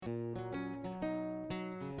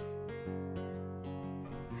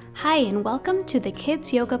Hi, and welcome to the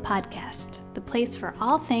Kids Yoga Podcast, the place for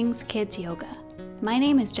all things kids yoga. My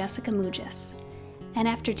name is Jessica Mugis, and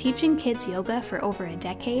after teaching kids yoga for over a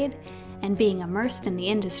decade and being immersed in the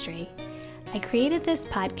industry, I created this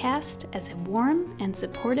podcast as a warm and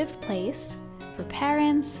supportive place for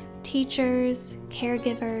parents, teachers,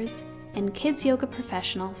 caregivers, and kids yoga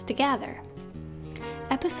professionals to gather.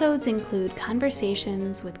 Episodes include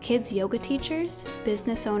conversations with kids yoga teachers,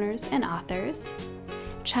 business owners, and authors,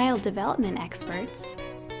 child development experts,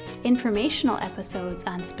 informational episodes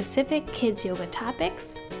on specific kids yoga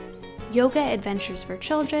topics, yoga adventures for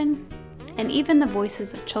children, and even the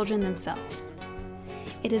voices of children themselves.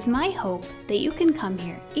 It is my hope that you can come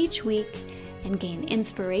here each week and gain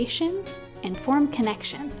inspiration and form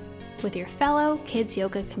connection with your fellow kids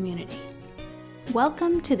yoga community.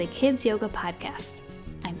 Welcome to the Kids Yoga Podcast.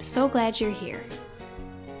 I'm so glad you're here.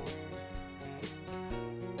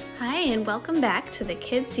 Hi, and welcome back to the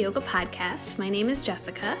Kids Yoga Podcast. My name is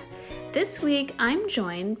Jessica. This week, I'm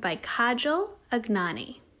joined by Kaajal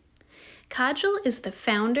Agnani. Kaajal is the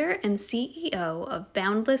founder and CEO of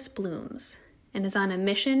Boundless Blooms and is on a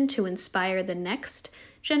mission to inspire the next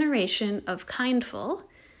generation of kindful,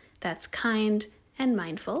 that's kind and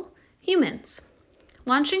mindful, humans.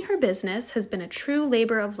 Launching her business has been a true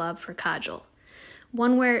labor of love for Kaajal,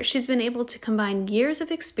 one where she's been able to combine years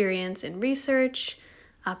of experience in research,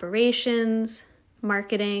 operations,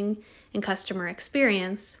 marketing, and customer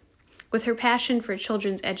experience with her passion for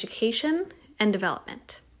children's education and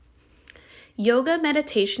development. Yoga,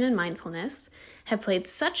 meditation, and mindfulness have played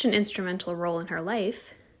such an instrumental role in her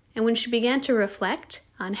life, and when she began to reflect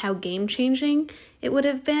on how game-changing it would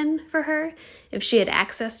have been for her if she had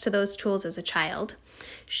access to those tools as a child,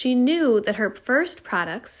 she knew that her first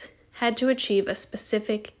products had to achieve a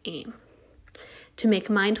specific aim: to make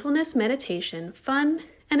mindfulness meditation fun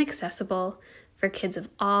and accessible for kids of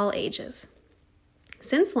all ages.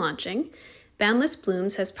 Since launching, Boundless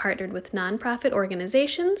Blooms has partnered with nonprofit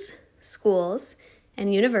organizations, schools,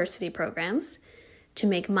 and university programs to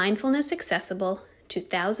make mindfulness accessible to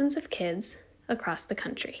thousands of kids across the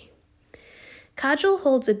country. Kaajal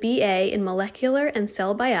holds a BA in molecular and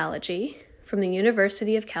cell biology from the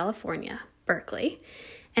University of California, Berkeley,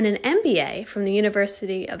 and an MBA from the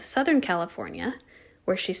University of Southern California,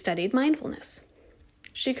 where she studied mindfulness.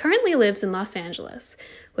 She currently lives in Los Angeles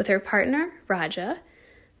with her partner, Raja,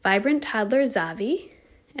 vibrant toddler, Zavi,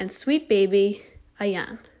 and sweet baby,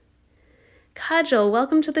 Ayaan. Kaajal,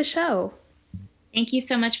 welcome to the show. Thank you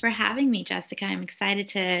so much for having me, Jessica. I'm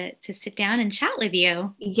excited to sit down and chat with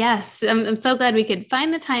you. Yes, I'm so glad we could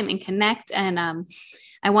find the time and connect, and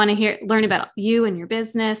I want to learn about you and your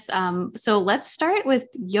business. So let's start with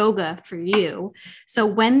yoga for you. So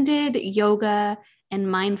when did yoga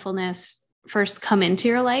and mindfulness first come into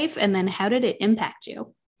your life, and then how did it impact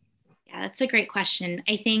you? Yeah, that's a great question.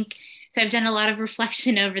 I think, so I've done a lot of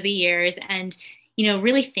reflection over the years, and,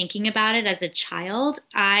 really thinking about it as a child,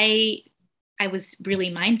 I was really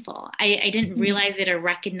mindful. I didn't realize it or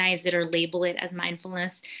recognize it or label it as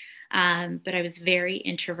mindfulness. But I was very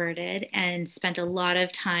introverted and spent a lot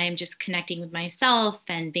of time just connecting with myself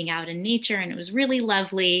and being out in nature. And it was really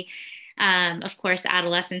lovely. Of course,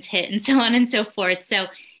 adolescence hit and so on and so forth. So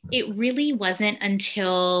it really wasn't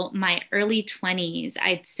until my early 20s,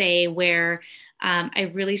 I'd say, where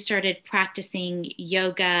I really started practicing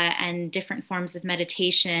yoga and different forms of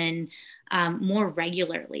meditation more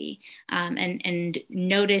regularly, and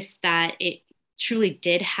noticed that it truly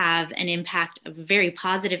did have an impact, a very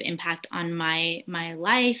positive impact on my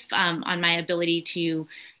life, on my ability to,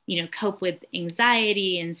 cope with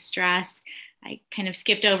anxiety and stress. I kind of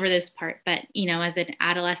skipped over this part, but, as an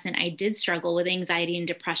adolescent, I did struggle with anxiety and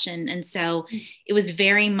depression. And so it was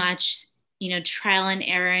very much, trial and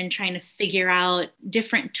error and trying to figure out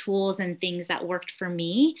different tools and things that worked for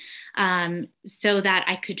me, so that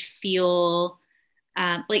I could feel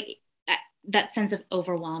that sense of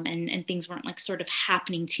overwhelm and things weren't like sort of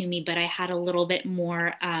happening to me, but I had a little bit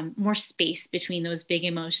more space between those big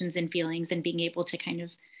emotions and feelings and being able to kind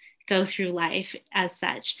of go through life as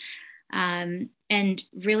such. And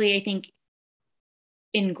really, I think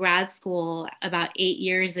in grad school about 8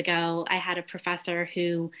 years ago, I had a professor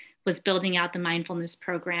who was building out the mindfulness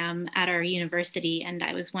program at our university. And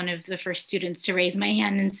I was one of the first students to raise my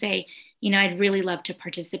hand and say, I'd really love to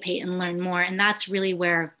participate and learn more. And that's really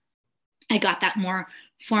where I got that more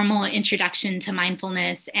formal introduction to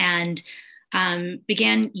mindfulness and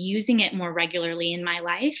began using it more regularly in my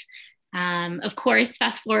life. Of course,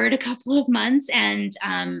 fast forward a couple of months and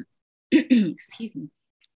excuse me.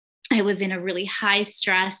 I was in a really high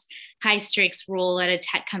stress, high stakes role at a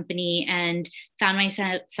tech company and found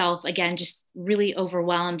myself again just really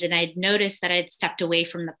overwhelmed. And I'd noticed that I'd stepped away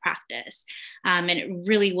from the practice. And it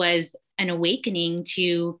really was an awakening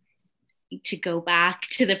to go back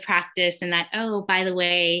to the practice, and that, oh, by the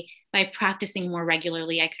way, by practicing more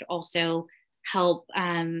regularly, I could also help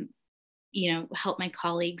help my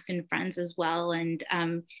colleagues and friends as well. And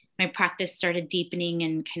my practice started deepening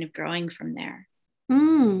and kind of growing from there.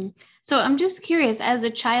 So I'm just curious, as a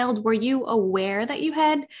child, were you aware that you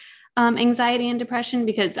had anxiety and depression?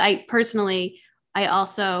 Because I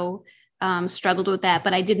also struggled with that,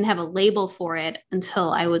 but I didn't have a label for it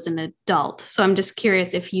until I was an adult. So I'm just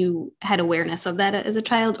curious if you had awareness of that as a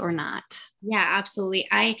child or not. Yeah, absolutely.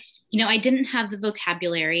 I didn't have the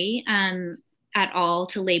vocabulary at all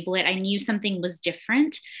to label it. I knew something was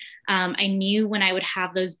different. I knew when I would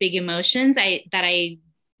have those big emotions, that I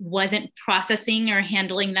wasn't processing or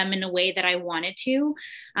handling them in a way that I wanted to.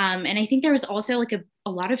 And I think there was also like a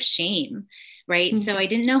lot of shame, right? Mm-hmm. So I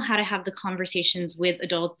didn't know how to have the conversations with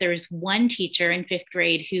adults. There was one teacher in 5th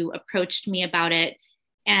grade who approached me about it.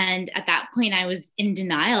 And at that point, I was in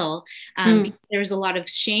denial. There was a lot of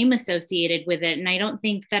shame associated with it. And I don't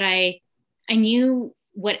think that I knew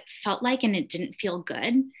what it felt like, and it didn't feel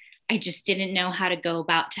good. I just didn't know how to go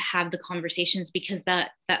about to have the conversations because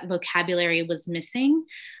that vocabulary was missing.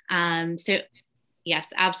 So yes,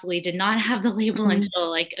 absolutely did not have the label until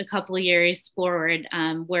like a couple of years forward,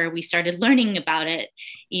 where we started learning about it,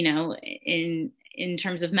 in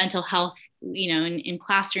terms of mental health, in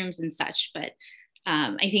classrooms and such. But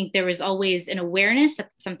I think there was always an awareness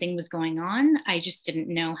that something was going on. I just didn't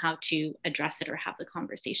know how to address it or have the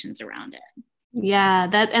conversations around it. Yeah,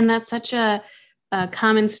 that's such a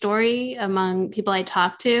common story among people I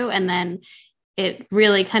talk to. And then it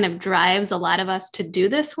really kind of drives a lot of us to do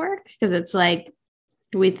this work, because it's like,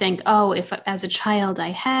 we think, oh, if as a child I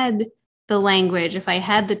had the language, if I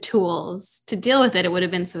had the tools to deal with it, it would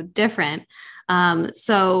have been so different.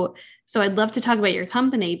 So I'd love to talk about your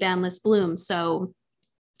company, Boundless Blooms. So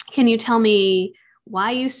can you tell me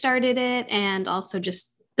why you started it, and also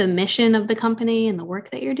just the mission of the company and the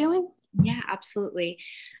work that you're doing? Yeah, absolutely.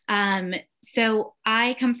 So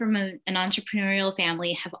I come from an entrepreneurial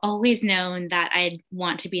family, have always known that I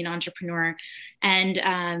want to be an entrepreneur.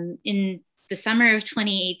 And in the summer of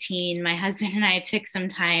 2018, my husband and I took some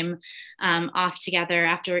time off together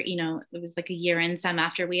after, it was like a year and some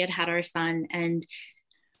after we had our son. And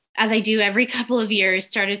as I do every couple of years,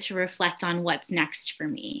 started to reflect on what's next for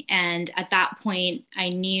me. And at that point, I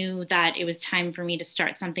knew that it was time for me to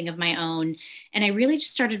start something of my own. And I really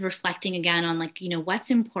just started reflecting again on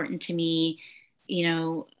what's important to me,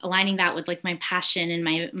 aligning that with like my passion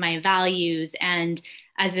and my values. And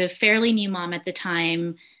as a fairly new mom at the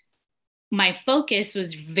time, my focus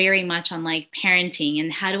was very much on like parenting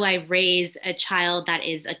and how do I raise a child that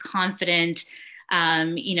is a confident,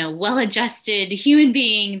 well-adjusted human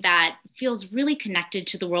being that feels really connected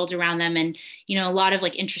to the world around them. And, a lot of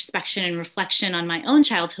like introspection and reflection on my own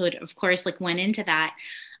childhood, of course, like went into that.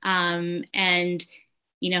 And,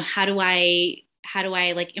 how do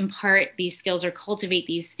I like impart these skills or cultivate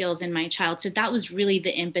these skills in my child? So that was really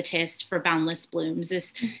the impetus for Boundless Blooms,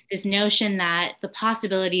 this notion that the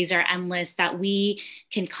possibilities are endless, that we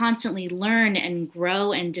can constantly learn and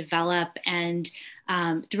grow and develop and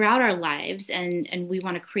throughout our lives. And we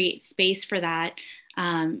want to create space for that.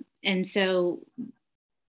 And so,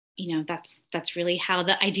 that's really how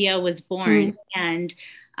the idea was born. And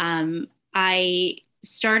I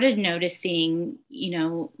started noticing,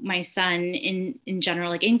 my son in general,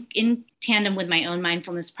 like in tandem with my own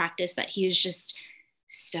mindfulness practice, that he was just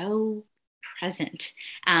so present.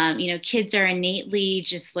 Kids are innately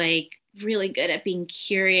just like really good at being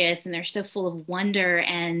curious, and they're so full of wonder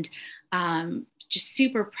and just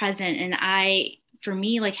super present. And for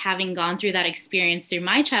me, like having gone through that experience through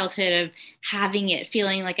my childhood of having it,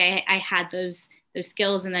 feeling like I had those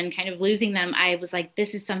skills and then kind of losing them, I was like,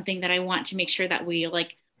 this is something that I want to make sure that we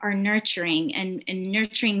like are nurturing and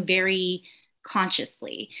nurturing very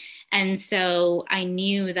consciously. And so I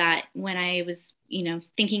knew that when I was,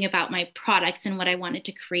 thinking about my products and what I wanted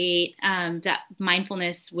to create, that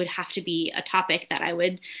mindfulness would have to be a topic that I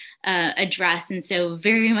would address. And so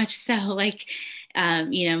very much so, like,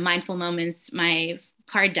 Mindful Moments, my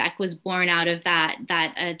card deck was born out of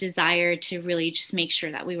that desire to really just make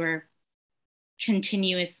sure that we were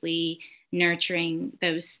continuously nurturing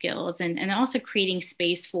those skills and also creating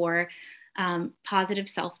space for positive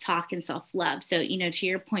self-talk and self-love. So, to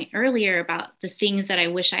your point earlier about the things that I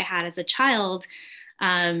wish I had as a child,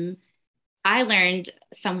 I learned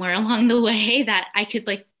somewhere along the way that I could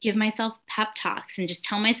like give myself pep talks and just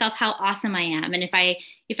tell myself how awesome I am. And if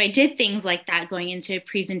I did things like that going into a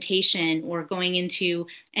presentation or going into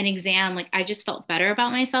an exam, like I just felt better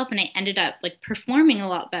about myself and I ended up like performing a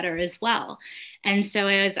lot better as well. And so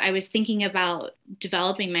as I was thinking about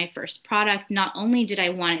developing my first product, not only did I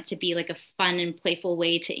want it to be like a fun and playful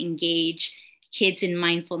way to engage kids in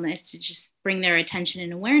mindfulness, to just bring their attention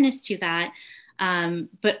and awareness to that,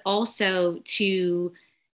 but also to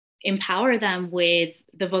empower them with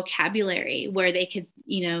the vocabulary where they could,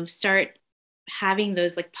 start having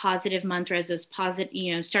those like positive mantras, those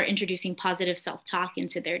positive, start introducing positive self-talk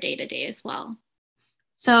into their day-to-day as well.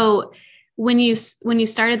 So when you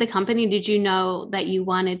started the company, did you know that you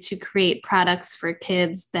wanted to create products for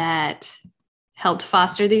kids that helped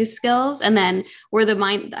foster these skills? And then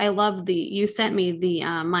I love you sent me the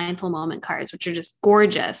mindful moment cards, which are just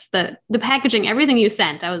gorgeous. The packaging, everything you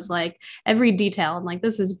sent, I was like, every detail, I'm like,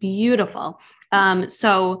 this is beautiful.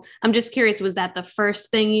 So I'm just curious, was that the first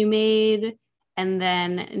thing you made?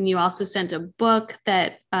 And you also sent a book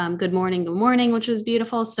that Good Morning, which was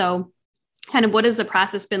beautiful. So kind of what has the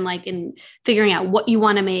process been like in figuring out what you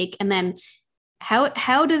want to make? And then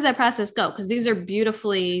how does that process go? Because these are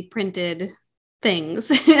beautifully printed things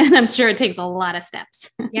and I'm sure it takes a lot of steps.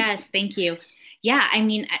 Yes, thank you. Yeah, I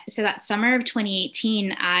mean, so that summer of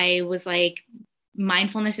 2018, I was like,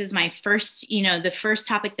 mindfulness is my first, the first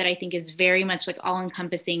topic that I think is very much like all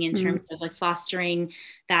encompassing in terms of like fostering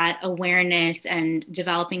that awareness and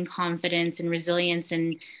developing confidence and resilience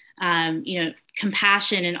and,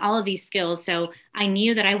 compassion and all of these skills. So I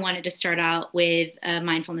knew that I wanted to start out with a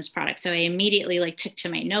mindfulness product. So I immediately like took to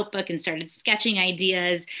my notebook and started sketching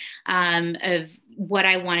ideas of what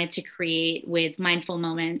I wanted to create with mindful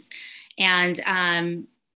moments. And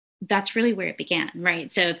that's really where it began,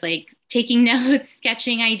 right? So it's like taking notes,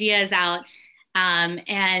 sketching ideas out.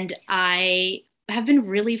 And I have been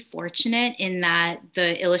really fortunate in that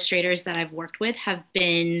the illustrators that I've worked with have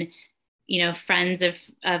been, friends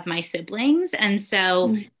of my siblings. And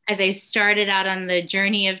so as I started out on the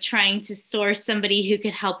journey of trying to source somebody who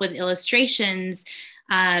could help with illustrations,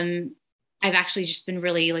 I've actually just been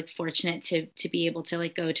really like fortunate to be able to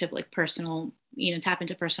like go to like personal, tap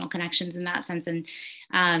into personal connections in that sense and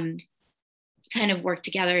kind of work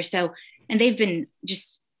together. So, and they've been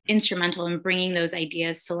just instrumental in bringing those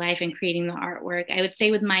ideas to life and creating the artwork. I would say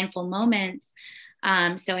with mindful moments,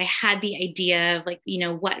 so I had the idea of like,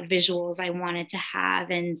 what visuals I wanted to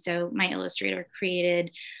have. And so my illustrator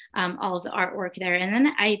created all of the artwork there. And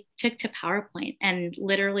then I took to PowerPoint and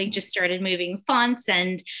literally just started moving fonts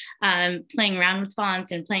and playing around with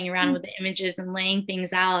fonts and playing around with the images and laying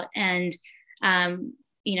things out. And,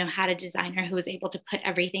 had a designer who was able to put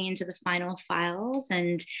everything into the final files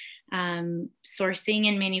and sourcing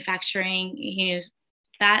and manufacturing,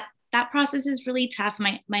 that process is really tough.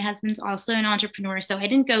 My husband's also an entrepreneur, so I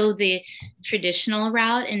didn't go the traditional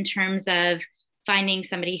route in terms of finding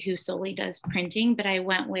somebody who solely does printing, but I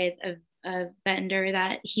went with a vendor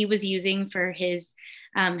that he was using for his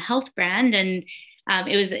health brand. And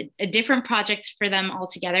it was a different project for them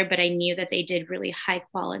altogether, but I knew that they did really high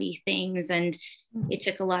quality things. And it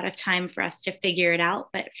took a lot of time for us to figure it out.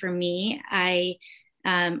 But for me, I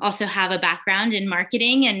also have a background in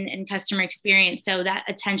marketing and customer experience. So that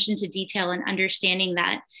attention to detail and understanding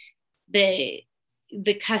that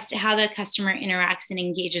how the customer interacts and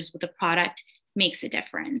engages with the product makes a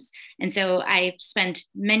difference. And so I spent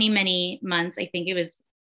many, many months, I think it was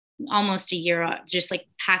almost a year, just like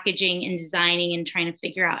packaging and designing and trying to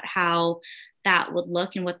figure out how that would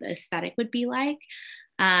look and what the aesthetic would be like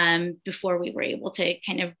before we were able to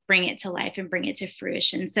kind of bring it to life and bring it to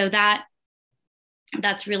fruition. So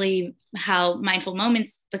that's really how Mindful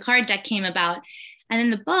Moments, the card deck, came about. And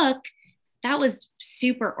then the book, that was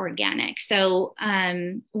super organic. So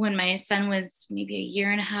when my son was maybe a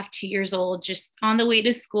year and a half, 2 years old, just on the way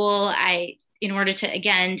to school, in order to,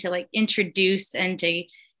 again, to like introduce and to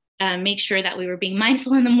make sure that we were being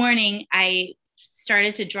mindful in the morning, I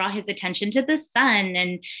started to draw his attention to the sun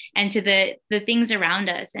and to the things around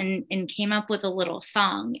us and came up with a little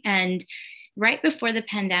song. And right before the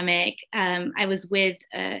pandemic, I was with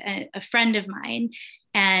a friend of mine,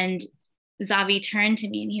 and Zavi turned to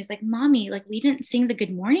me and he was like, "Mommy, like we didn't sing the good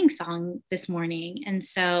morning song this morning." And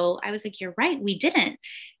so I was like, "You're right, we didn't."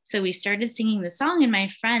 So we started singing the song, and my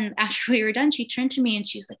friend, after we were done, she turned to me and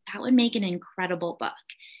she was like, "That would make an incredible book."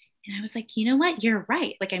 And I was like, "You know what? You're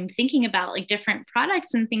right." Like I'm thinking about like different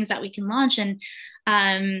products and things that we can launch.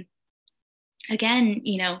 And again,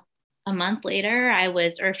 a month later,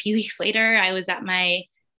 or a few weeks later, I was at my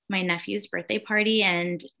my nephew's birthday party,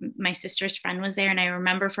 and my sister's friend was there. And I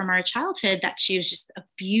remember from our childhood that she was just a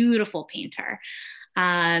beautiful painter,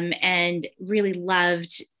 and really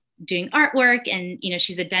loved doing artwork. And,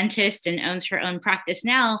 she's a dentist and owns her own practice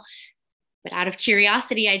now. But out of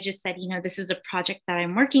curiosity, I just said, this is a project that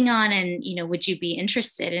I'm working on, and, would you be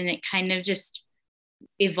interested? And it kind of just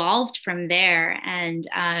evolved from there. And,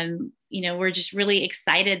 we're just really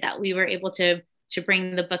excited that we were able to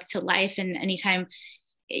bring the book to life. And anytime,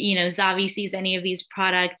 Zavi sees any of these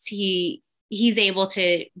products, he's able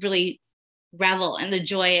to really revel in the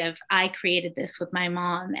joy of, I created this with my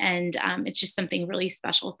mom. And it's just something really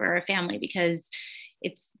special for our family, because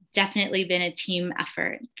it's definitely been a team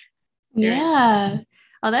effort. Yeah.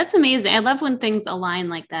 Oh, that's amazing. I love when things align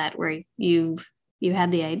like that, where you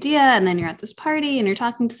had the idea and then you're at this party and you're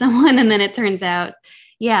talking to someone and then it turns out,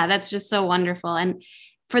 yeah, that's just so wonderful. And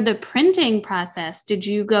for the printing process, did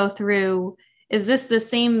you go through, is this the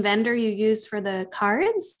same vendor you use for the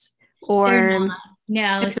cards, or?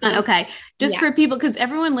 No, it's not. Okay. Just for people, because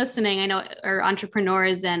everyone listening, I know, are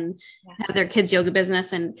entrepreneurs and have their kids' yoga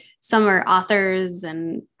business, and some are authors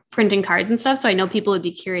and printing cards and stuff. So I know people would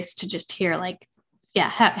be curious to just hear, like,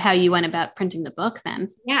 how you went about printing the book then.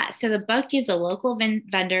 Yeah. So the book is a local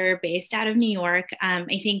vendor based out of New York. I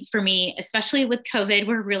think for me, especially with COVID,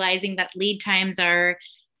 we're realizing that lead times are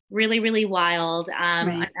really, really wild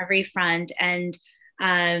on every front. And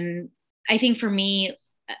I think for me,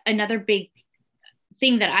 another big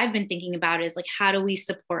thing that I've been thinking about is, like, how do we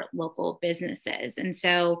support local businesses? And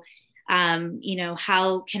so,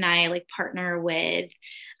 how can I, like, partner with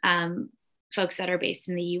folks that are based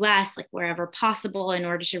in the US, like, wherever possible, in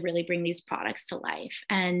order to really bring these products to life.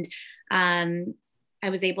 And I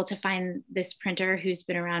was able to find this printer who's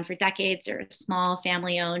been around for decades. They're a small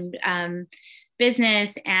family-owned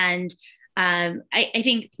business. And I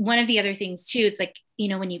think one of the other things too, it's like,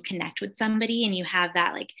 when you connect with somebody and you have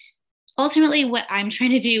that, like, ultimately what I'm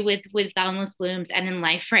trying to do with Boundless Blooms and in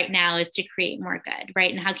life right now is to create more good,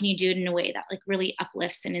 right? And how can you do it in a way that, like, really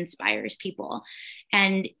uplifts and inspires people?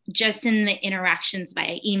 And just in the interactions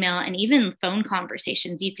via email and even phone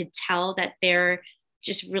conversations, you could tell that they're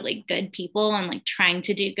just really good people and, like, trying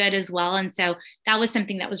to do good as well. And so that was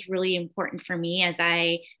something that was really important for me as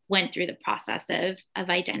I went through the process of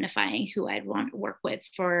identifying who I'd want to work with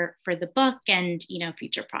for the book and,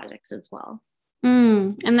 future projects as well.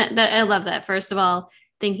 And that I love that. First of all,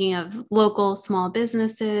 thinking of local small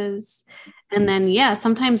businesses. And then,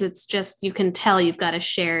 sometimes it's just, you can tell you've got a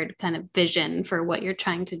shared kind of vision for what you're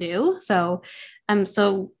trying to do. So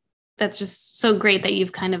that's just so great that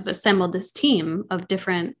you've kind of assembled this team of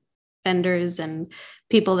different vendors and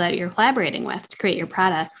people that you're collaborating with to create your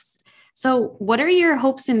products. So what are your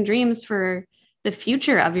hopes and dreams for the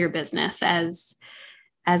future of your business as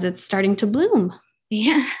it's starting to bloom?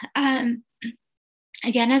 Yeah.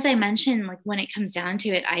 Again, as I mentioned, like, when it comes down to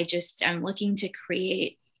it, I'm looking to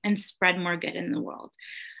create and spread more good in the world.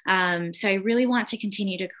 So I really want to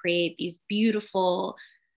continue to create these beautiful,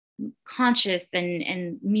 conscious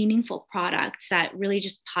and meaningful products that really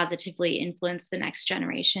just positively influence the next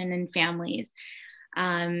generation and families.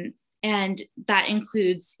 And that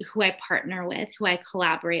includes who I partner with, who I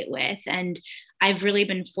collaborate with. And I've really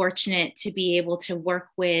been fortunate to be able to work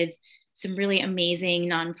with some really amazing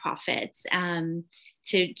nonprofits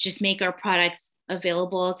to just make our products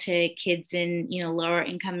available to kids in, lower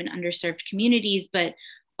income and underserved communities, but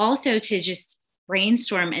also to just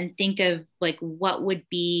brainstorm and think of, like, what would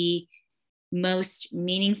be most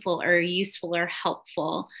meaningful or useful or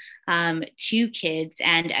helpful to kids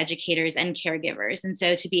and educators and caregivers. And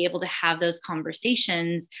so to be able to have those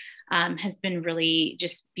conversations has been really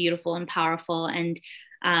just beautiful and powerful. And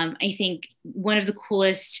I think one of the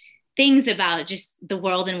coolest things about just the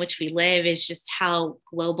world in which we live is just how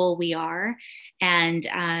global we are. And,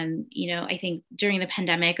 I think during the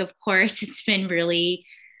pandemic, of course, it's been really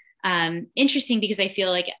interesting, because I feel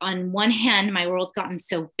like on one hand, my world's gotten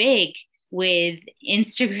so big with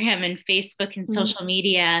Instagram and Facebook and social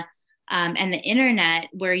media and the internet,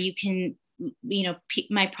 where you can,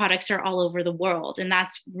 my products are all over the world. And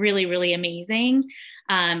that's really, really amazing.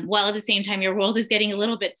 While at the same time, your world is getting a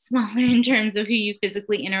little bit smaller in terms of who you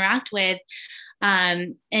physically interact with.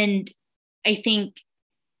 And I think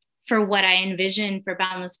for what I envision for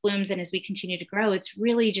Boundless Blooms, and as we continue to grow, it's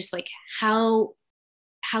really just like, how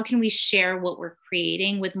can we share what we're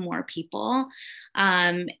creating with more people,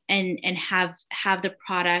 and have the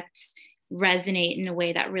products resonate in a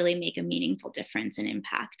way that really make a meaningful difference and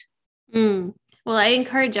impact. Well, I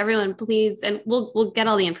encourage everyone, please, and we'll get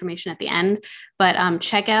all the information at the end, but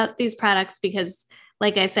check out these products, because,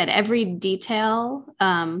 like I said, every detail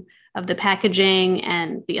the packaging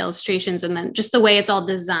and the illustrations, and then just the way it's all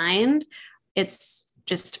designed, it's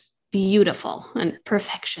just beautiful and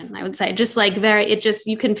perfection, I would say. Just like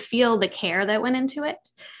you can feel the care that went into it.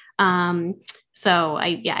 So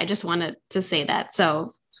I just wanted to say that.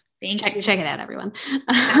 So check it out, everyone.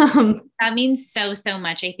 That means so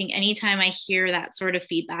much. I think anytime I hear that sort of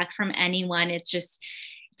feedback from anyone, it's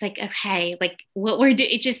like, okay, like what we're doing,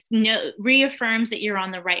 it just reaffirms that you're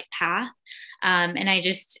on the right path. And I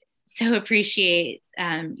just so appreciate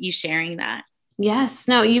you sharing that. Yes,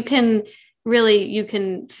 no, you can feel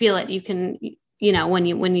it. You can,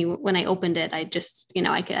 when I opened it, I just,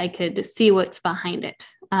 I could see what's behind it.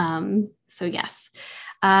 So yes.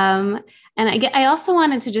 And I also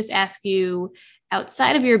wanted to just ask you,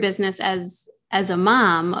 outside of your business as a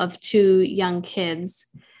mom of 2 young kids,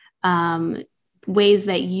 ways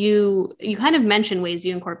that you kind of mentioned ways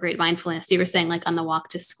you incorporate mindfulness. You were saying like on the walk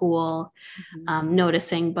to school,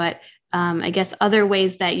 noticing, but I guess other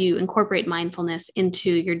ways that you incorporate mindfulness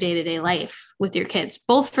into your day-to-day life with your kids,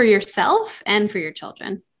 both for yourself and for your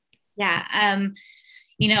children. Yeah.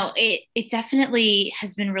 It definitely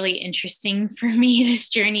has been really interesting for me, this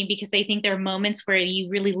journey, because I think there are moments where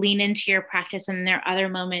you really lean into your practice, and there are other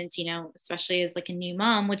moments, especially as like a new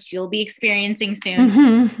mom, which you'll be experiencing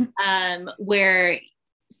soon, where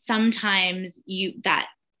sometimes that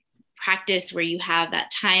practice where you have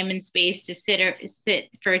that time and space to sit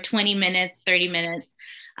for 20 minutes, 30 minutes,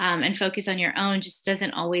 and focus on your own just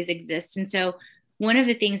doesn't always exist. And so one of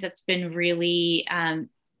the things that's been really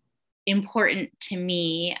important to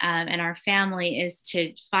me and our family is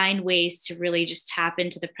to find ways to really just tap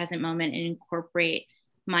into the present moment and incorporate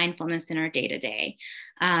mindfulness in our day-to-day.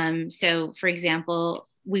 So for example,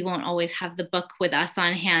 we won't always have the book with us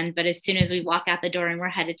on hand, but as soon as we walk out the door and we're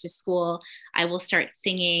headed to school, I will start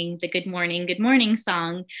singing the good morning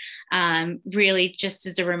song, really just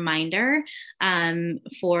as a reminder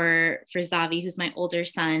for Zavi, who's my older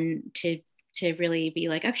son, to really be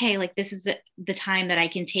like, okay, like this is the time that I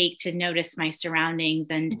can take to notice my surroundings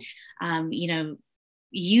and,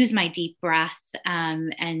 use my deep breath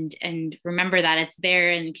and remember that it's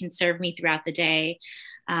there and can serve me throughout the day.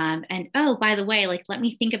 And oh, by the way, like, let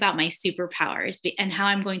me think about my superpowers and how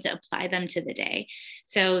I'm going to apply them to the day.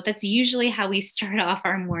 So that's usually how we start off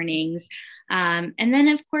our mornings. And then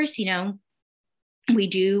of course, we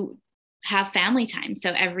do have family time.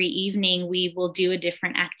 So every evening we will do a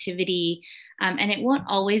different activity. And it won't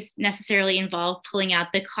always necessarily involve pulling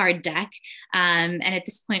out the card deck. And at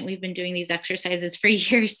this point, we've been doing these exercises for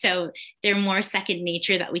years. So they're more second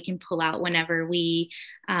nature that we can pull out whenever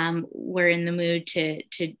we're in the mood to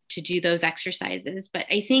do those exercises. But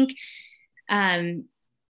I think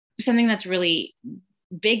something that's really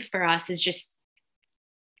big for us is just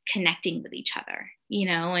connecting with each other,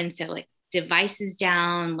 and so like, devices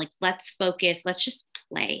down, like let's focus, let's just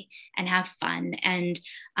play and have fun. And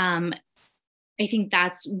I think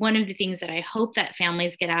that's one of the things that I hope that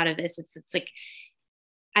families get out of this. It's like,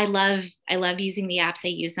 I love using the apps. I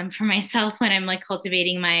use them for myself when I'm like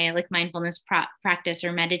cultivating my like mindfulness practice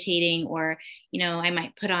or meditating, or, I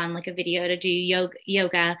might put on like a video to do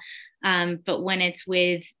yoga. But when it's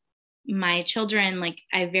with my children, like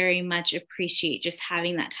I very much appreciate just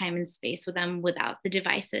having that time and space with them without the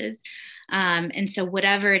devices. And so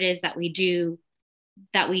whatever it is that we do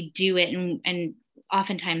it, and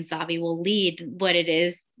oftentimes Zavi will lead what it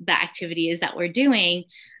is, the activity is that we're doing.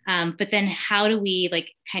 But then how do we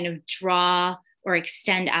like kind of draw or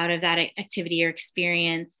extend out of that activity or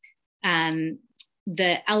experience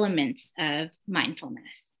the elements of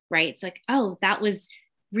mindfulness, right? It's like, oh, that was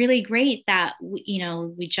really great that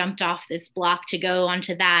we jumped off this block to go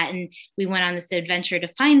onto that, and we went on this adventure to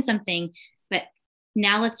find something. But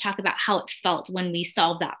now let's talk about how it felt when we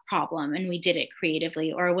solved that problem and we did it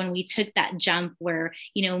creatively, or when we took that jump where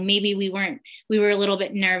maybe we were a little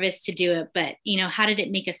bit nervous to do it, but how did it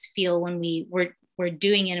make us feel when we were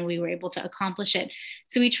doing it and we were able to accomplish it?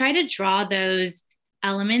 So we try to draw those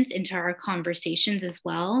elements into our conversations as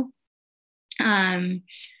well.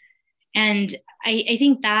 And I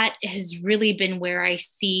think that has really been where I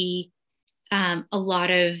see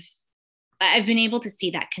I've been able to see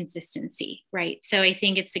that consistency, right? So I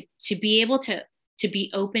think it's like, to be able to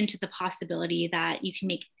be open to the possibility that you can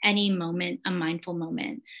make any moment a mindful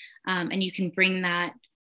moment, and you can bring that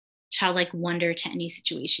childlike wonder to any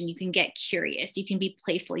situation. You can get curious, you can be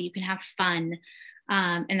playful, you can have fun,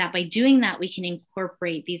 and that by doing that, we can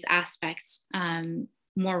incorporate these aspects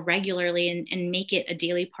more regularly and make it a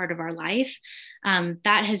daily part of our life.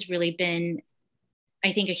 That has really been,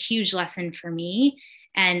 I think, a huge lesson for me.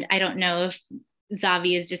 And I don't know if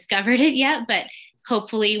Zavi has discovered it yet, but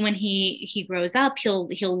hopefully when he grows up, he'll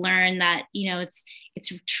learn that,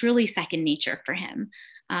 it's truly second nature for him.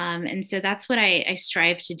 And so that's what I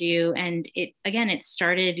strive to do. And it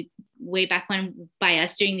started way back when by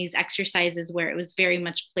us doing these exercises where it was very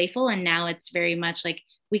much playful. And now it's very much like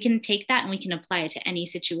we can take that and we can apply it to any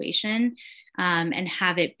situation, and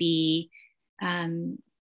have it be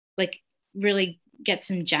like really get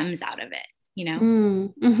some gems out of it.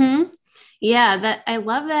 Mm-hmm. Yeah, that I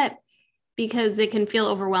love that, because it can feel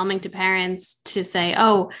overwhelming to parents to say,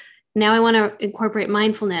 oh, now I want to incorporate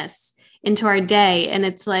mindfulness into our day. And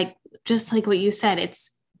it's like, just like what you said,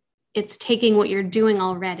 it's taking what you're doing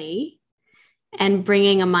already and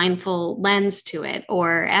bringing a mindful lens to it,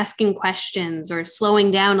 or asking questions, or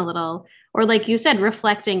slowing down a little, or like you said,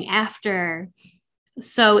 reflecting after.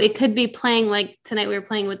 So it could be playing, like tonight we were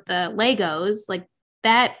playing with the Legos, like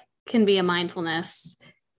that can be a mindfulness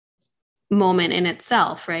moment in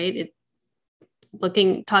itself, right?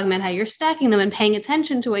 Talking about how you're stacking them and paying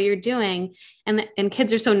attention to what you're doing. And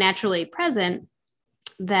kids are so naturally present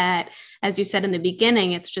that, as you said in the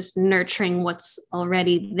beginning, it's just nurturing what's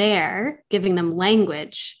already there, giving them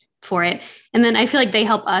language for it. And then I feel like they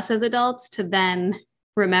help us as adults to then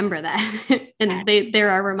remember that. And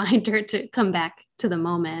they're our reminder to come back to the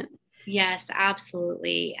moment. Yes,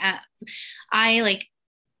 absolutely.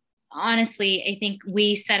 Honestly, I think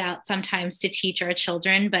we set out sometimes to teach our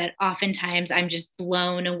children, but oftentimes I'm just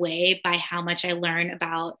blown away by how much I learn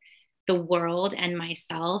about the world and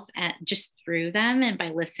myself, and just through them and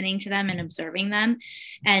by listening to them and observing them.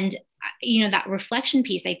 And, that reflection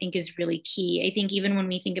piece, I think, is really key. I think even when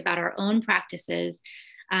we think about our own practices,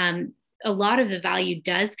 a lot of the value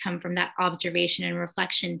does come from that observation and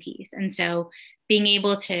reflection piece. And so being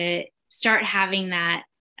able to start having that,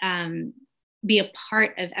 be a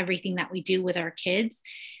part of everything that we do with our kids,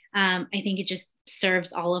 I think it just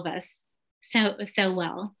serves all of us so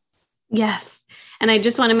well. Yes. And I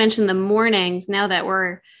just want to mention the mornings now that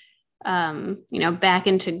we're, back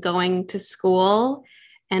into going to school,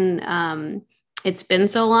 and it's been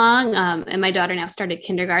so long. And my daughter now started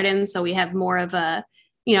kindergarten. So we have more of a,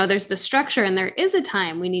 there's the structure, and there is a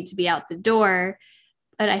time we need to be out the door.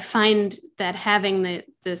 But I find that having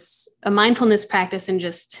a mindfulness practice and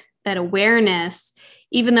just that awareness,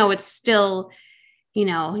 even though it's still,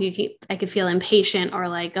 I could feel impatient, or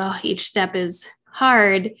like, oh, each step is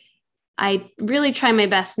hard. I really try my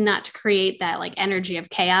best not to create that like energy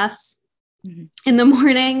of chaos in the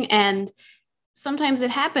morning. And sometimes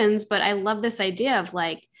it happens, but I love this idea of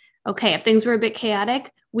like, okay, if things were a bit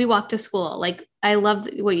chaotic, we walk to school. Like, I love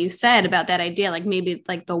what you said about that idea. Like maybe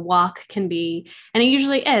like the walk can be, and it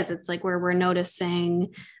usually is, it's like where we're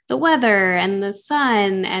noticing the weather and the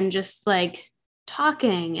sun and just like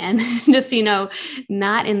talking and just,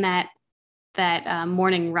 not in that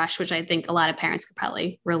morning rush, which I think a lot of parents could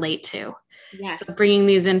probably relate to. Yes. So bringing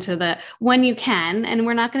these into when you can, and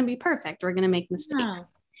we're not going to be perfect. We're going to make mistakes. No.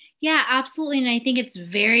 Yeah, absolutely. And I think it's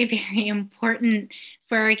very, very important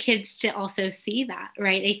for our kids to also see that,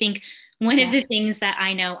 right? I think one of the things that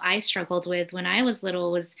I know I struggled with when I was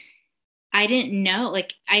little was I didn't know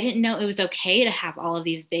it was okay to have all of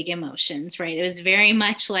these big emotions, right? It was very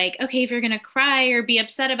much like, okay, if you're going to cry or be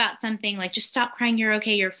upset about something, like just stop crying. You're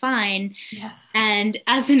okay. You're fine. Yes. And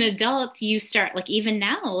as an adult, you start, like, even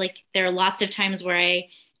now, like there are lots of times where I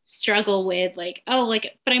struggle with like, oh,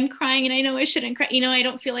 like, but I'm crying and I know I shouldn't cry. I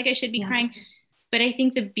don't feel like I should be crying. But I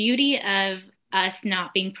think the beauty of us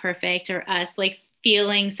not being perfect, or us like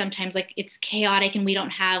feeling sometimes like it's chaotic and we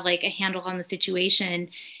don't have like a handle on the situation,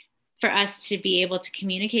 for us to be able to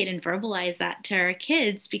communicate and verbalize that to our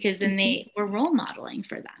kids, because then we're role modeling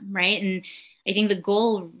for them, right? And I think the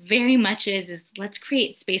goal very much is let's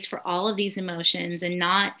create space for all of these emotions and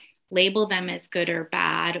not label them as good or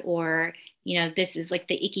bad, or, this is like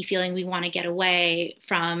the icky feeling we want to get away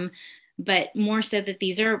from, but more so that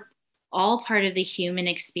these are all part of the human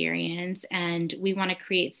experience and we want to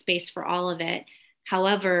create space for all of it.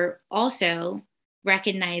 However, also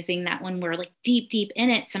recognizing that when we're like deep in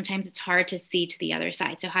it, sometimes it's hard to see to the other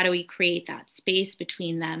side. So how do we create that space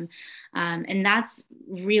between them? And that's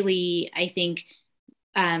really, I think,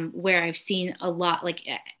 where I've seen a lot, like,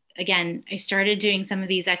 again, I started doing some of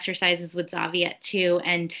these exercises with Zavi at 2,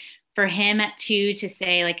 and for him at 2 to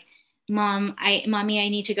say like, mommy, I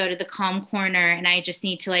need to go to the calm corner and I just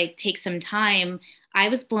need to like take some time. I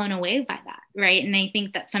was blown away by that. Right. And I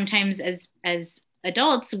think that sometimes as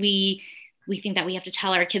adults, we think that we have to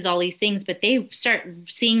tell our kids all these things, but they start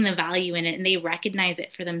seeing the value in it and they recognize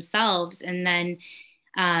it for themselves. And then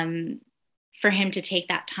for him to take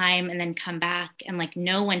that time and then come back and like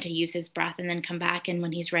know when to use his breath and then come back, and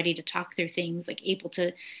when he's ready to talk through things, like able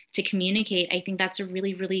to communicate, I think that's a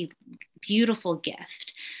really, really beautiful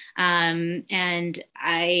gift. And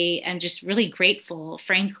I am just really grateful,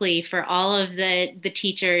 frankly, for all of the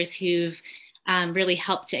teachers who've really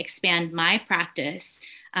helped to expand my practice,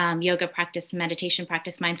 yoga practice, meditation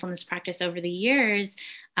practice, mindfulness practice over the years,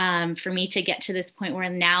 for me to get to this point where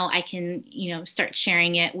now I can, start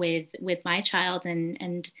sharing it with my child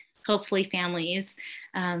and hopefully families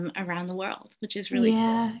around the world, which is really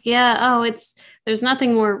cool. Yeah. Oh, there's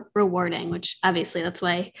nothing more rewarding, which obviously that's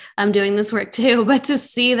why I'm doing this work too. But to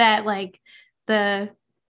see that, like,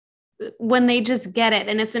 when they just get it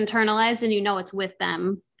and it's internalized and it's with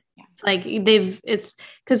them. Yeah. It's like it's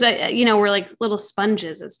because we're like little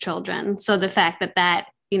sponges as children. So the fact that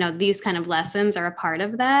these kind of lessons are a part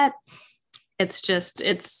of that,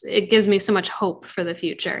 it gives me so much hope for the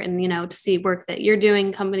future. And, to see work that you're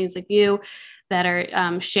doing, companies like you that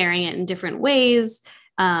are sharing it in different ways.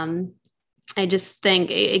 I just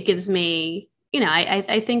think it gives me,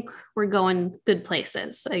 I think we're going good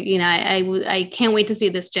places. I can't wait to see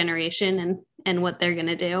this generation and what they're going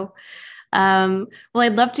to do. Well,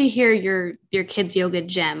 I'd love to hear your kids' yoga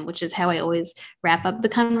gem, which is how I always wrap up the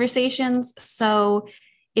conversations. So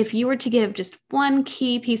if you were to give just one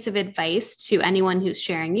key piece of advice to anyone who's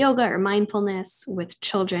sharing yoga or mindfulness with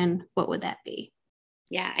children, what would that be?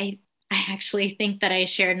 Yeah, I actually think that I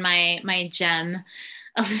shared my gem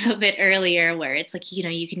a little bit earlier, where it's like,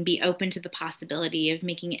 you can be open to the possibility of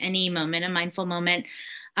making any moment a mindful moment.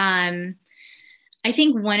 I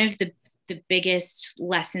think one of the biggest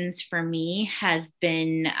lessons for me has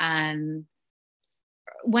been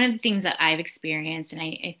one of the things that I've experienced, and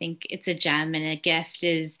I think it's a gem and a gift,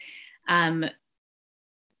 is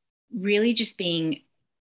really just being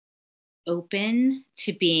open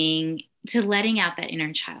to letting out that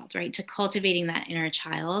inner child, right? To cultivating that inner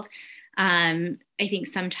child. I think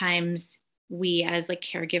sometimes we as like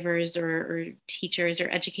caregivers or teachers or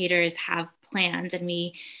educators have plans, and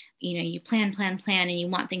you plan, and you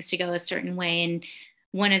want things to go a certain way. And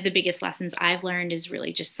one of the biggest lessons I've learned is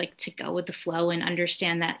really just like to go with the flow and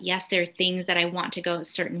understand that, yes, there are things that I want to go a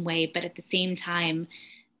certain way, but at the same time,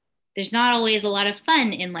 there's not always a lot of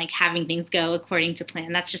fun in like having things go according to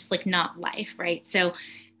plan. That's just like not life, right? So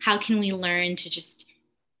how can we learn to just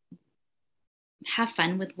have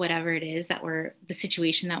fun with whatever it is the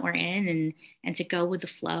situation that we're in, and to go with the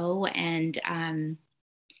flow, and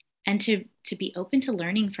to be open to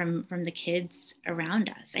learning from the kids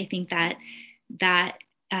around us. I think that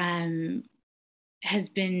has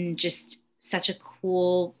been just such a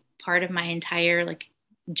cool part of my entire like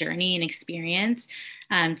journey and experience,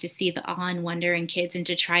 to see the awe and wonder in kids and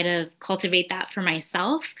to try to cultivate that for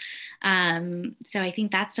myself. So I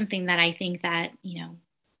think that's something that I think that,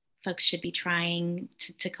 folks should be trying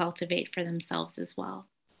to cultivate for themselves as well.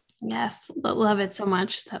 Yes, love it so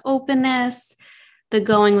much. The openness, the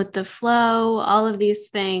going with the flow, all of these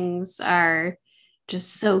things are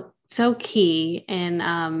just so key in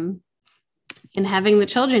having the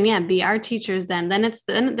children, be our teachers. Then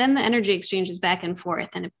the energy exchanges back and forth,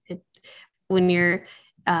 and when you're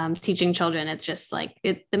teaching children, it's just like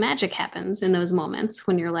the magic happens in those moments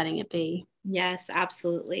when you're letting it be. Yes,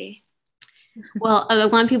 absolutely. Well, I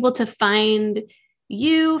want people to find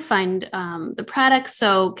the products.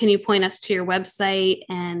 So can you point us to your website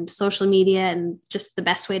and social media and just the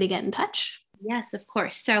best way to get in touch? Yes, of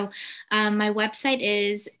course. So my website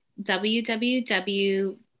is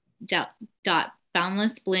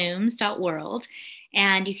www.boundlessblooms.world.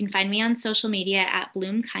 And you can find me on social media at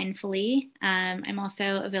Bloom Kindfully. I'm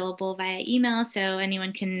also available via email, so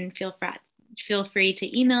anyone can feel free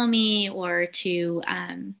to email me or to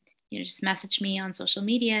just message me on social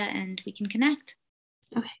media, and we can connect.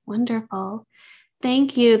 Okay, wonderful.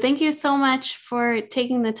 Thank you. Thank you so much for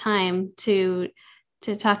taking the time to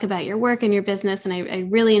talk about your work and your business. And I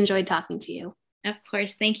really enjoyed talking to you. Of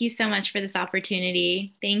course. Thank you so much for this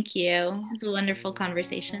opportunity. Thank you. It was a wonderful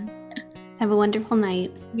conversation. Have a wonderful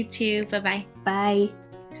night. You too. Bye-bye. Bye.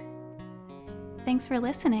 Thanks for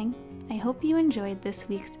listening. I hope you enjoyed this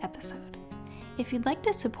week's episode. If you'd like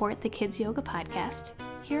to support the Kids Yoga Podcast,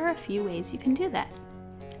 here are a few ways you can do that.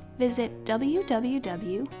 Visit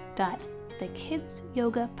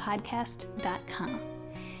www.thekidsyogapodcast.com.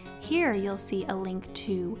 Here you'll see a link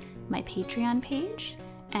to my Patreon page,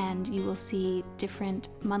 and you will see different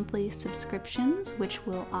monthly subscriptions which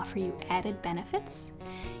will offer you added benefits.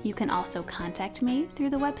 You can also contact me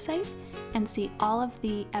through the website and see all of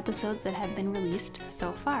the episodes that have been released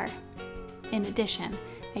so far. In addition,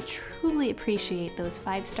 I truly appreciate those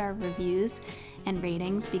 5-star reviews and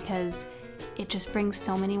ratings, because It just brings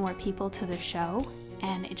so many more people to the show,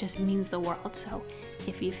 and it just means the world. So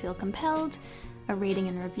if you feel compelled, a rating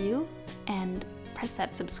and review, and press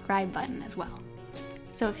that subscribe button as well.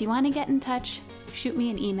 So if you want to get in touch, shoot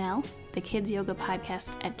me an email,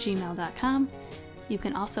 thekidsyogapodcast@gmail.com. You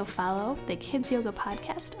can also follow the Kids Yoga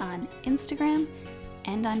Podcast on Instagram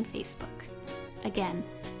and on Facebook. Again,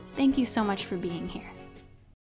 thank you so much for being here.